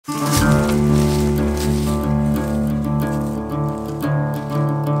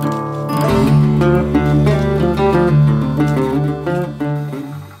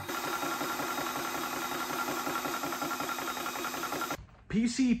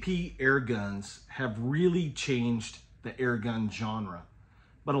PCP air guns have really changed the air gun genre.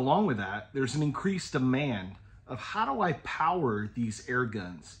 But along with that, there's an increased demand of how do I power these air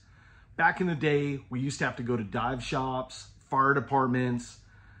guns? Back in the day, we used to have to go to dive shops, fire departments,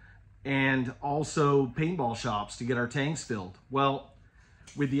 and also paintball shops to get our tanks filled. Well,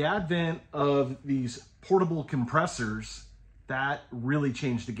 with the advent of these portable compressors, that really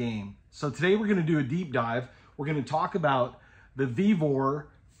changed the game. So today we're gonna do a deep dive. We're gonna talk about the VEVOR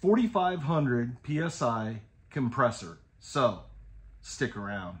 4500 PSI compressor. So stick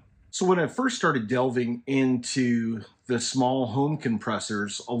around. So when I first started delving into the small home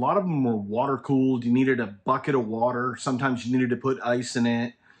compressors, a lot of them were water cooled. You needed a bucket of water. Sometimes you needed to put ice in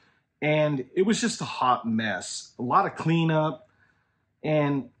it. And it was just a hot mess, a lot of cleanup,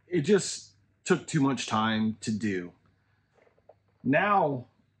 and it just took too much time to do. Now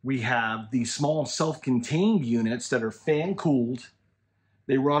we have these small self-contained units that are fan cooled.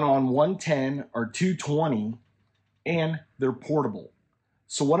 They run on 110 or 220 and they're portable.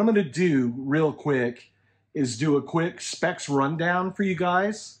 So what I'm going to do real quick is do a quick specs rundown for you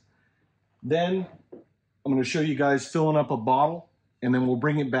guys. Then I'm going to show you guys filling up a bottle, and then we'll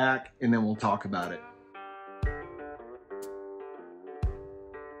bring it back and then we'll talk about it.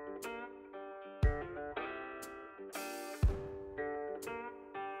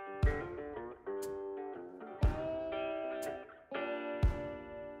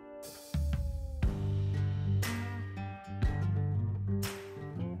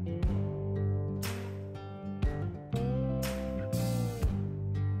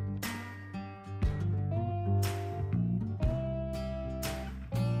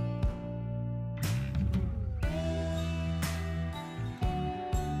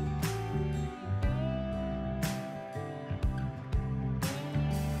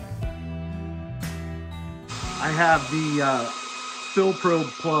 I have the fill probe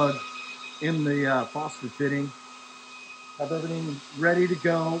plug in the faucet fitting. Have everything ready to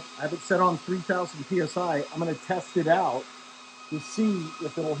go. I have it set on 3000 PSI. I'm going to test it out to see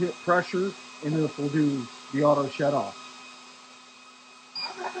if it'll hit pressure and if it'll do the auto shut off.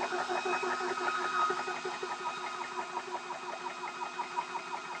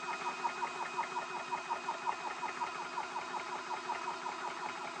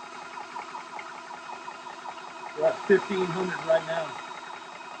 We're at 1500 right now.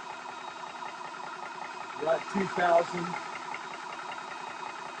 We're at 2000,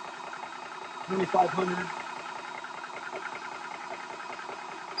 2500.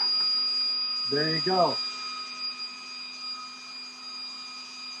 There you go.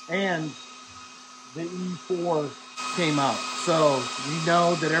 And the E4 came out. So you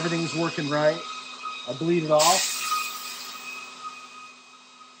know that everything's working right. I bleed it off.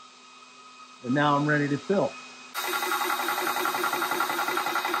 And now I'm ready to fill.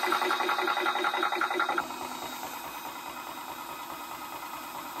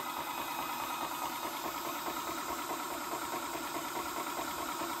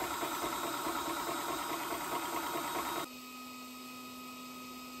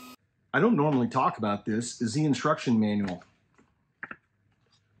 I don't normally talk about this, is the instruction manual.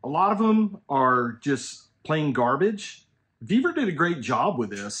 A lot of them are just plain garbage. VEVOR did a great job with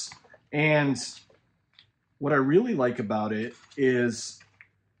this, and what I really like about it is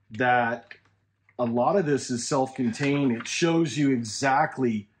that a lot of this is self-contained. It shows you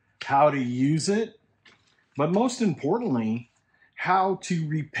exactly how to use it, but most importantly, how to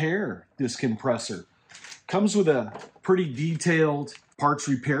repair this compressor. Comes with a pretty detailed parts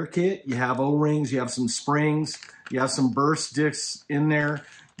repair kit. You have O-rings, you have some springs, you have some burst discs in there,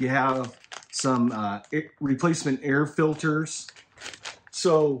 you have some replacement air filters.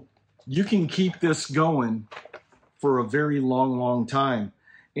 So you can keep this going for a very long time.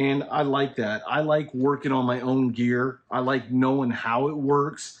 And I like that. I like working on my own gear. I like knowing how it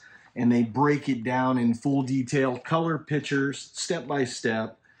works, and they break it down in full detail, color pictures, step by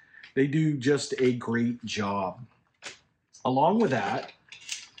step. They do just a great job. Along with that,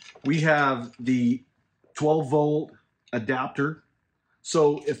 we have the 12-volt adapter.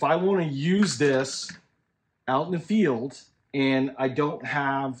 So if I want to use this out in the field and I don't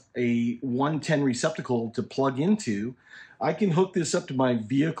have a 110 receptacle to plug into, I can hook this up to my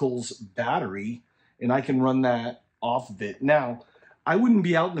vehicle's battery and I can run that off of it. Now, I wouldn't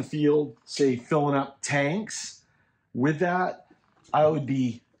be out in the field, say, filling up tanks with that. I would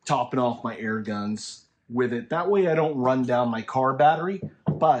be topping off my air guns with it. That way I don't run down my car battery,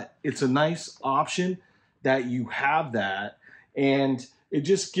 but it's a nice option that you have that, and it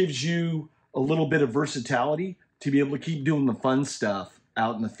just gives you a little bit of versatility to be able to keep doing the fun stuff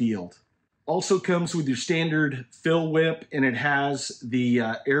out in the field. Also comes with your standard fill whip, and it has the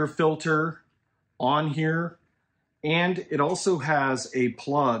air filter on here. And it also has a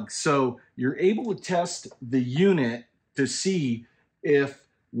plug. So you're able to test the unit to see if,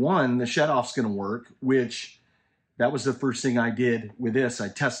 one, the shutoff's gonna work, which that was the first thing I did with this. I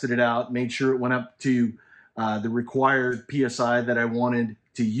tested it out, made sure it went up to the required PSI that I wanted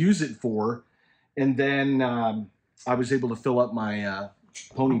to use it for. And then I was able to fill up my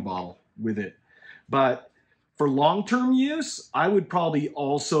pony bottle with it. But for long-term use, I would probably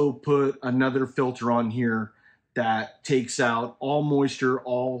also put another filter on here that takes out all moisture,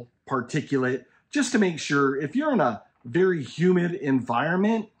 all particulate, just to make sure if you're in a very humid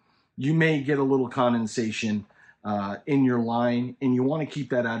environment, you may get a little condensation in your line, and you want to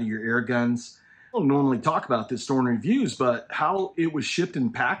keep that out of your air guns. I don't normally talk about this during reviews, but how it was shipped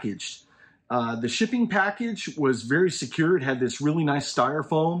and packaged. The shipping package was very secure. It had this really nice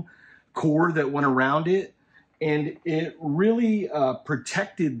styrofoam core that went around it, and it really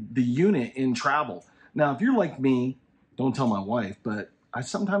protected the unit in travel. Now, if you're like me, don't tell my wife, but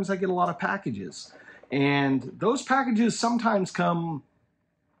sometimes I get a lot of packages. And those packages sometimes come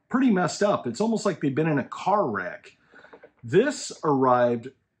pretty messed up. It's almost like they've been in a car wreck. This arrived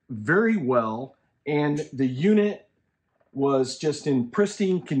very well, and the unit was just in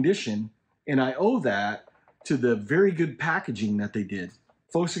pristine condition. And I owe that to the very good packaging that they did.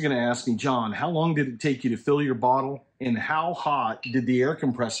 Folks are gonna ask me, John, how long did it take you to fill your bottle? And how hot did the air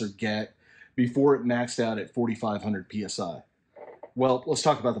compressor get before it maxed out at 4,500 PSI? Well, let's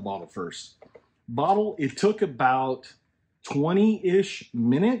talk about the bottle first. Bottle, it took about 20-ish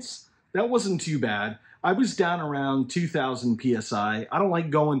minutes. That wasn't too bad. I was down around 2,000 PSI. I don't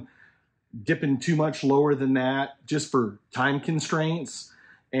like dipping too much lower than that just for time constraints.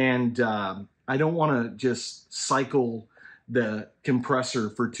 And I don't want to just cycle the compressor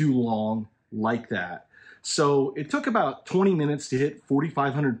for too long like that. So it took about 20 minutes to hit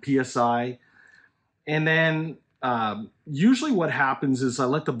 4,500 PSI. And then usually what happens is I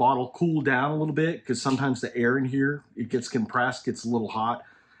let the bottle cool down a little bit, because sometimes the air in here, it gets compressed, gets a little hot.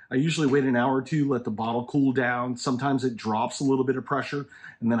 I usually wait an hour or two, let the bottle cool down. Sometimes it drops a little bit of pressure,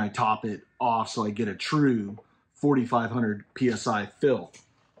 and then I top it off so I get a true 4,500 PSI fill.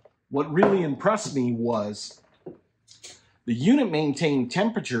 What really impressed me was the unit maintained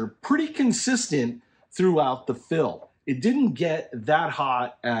temperature pretty consistent throughout the fill. It didn't get that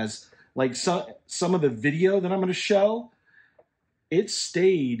hot as like some of the video that I'm going to show. It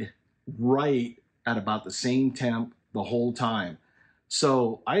stayed right at about the same temp the whole time.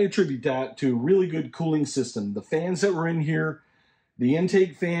 So I attribute that to a really good cooling system. The fans that were in here, the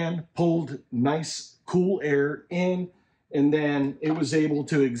intake fan pulled nice cool air in, and then it was able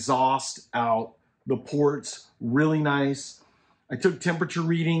to exhaust out the ports really nice. I took temperature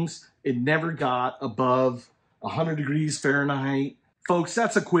readings. It never got above 100 degrees Fahrenheit. Folks,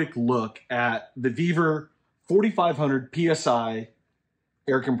 that's a quick look at the VEVOR 4,500 PSI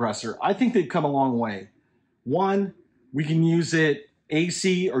air compressor. I think they've come a long way. One, we can use it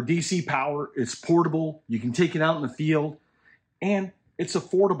AC or DC power. It's portable. You can take it out in the field, and it's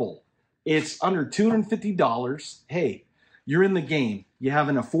affordable. It's under $250. Hey, you're in the game. You have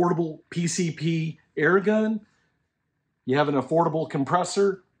an affordable PCP air gun. You have an affordable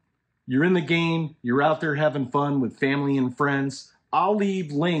compressor. You're in the game. You're out there having fun with family and friends. I'll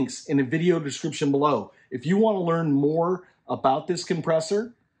leave links in the video description below. If you want to learn more about this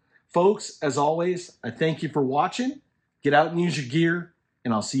compressor, folks, as always, I thank you for watching. Get out and use your gear,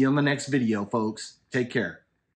 and I'll see you on the next video, folks. Take care.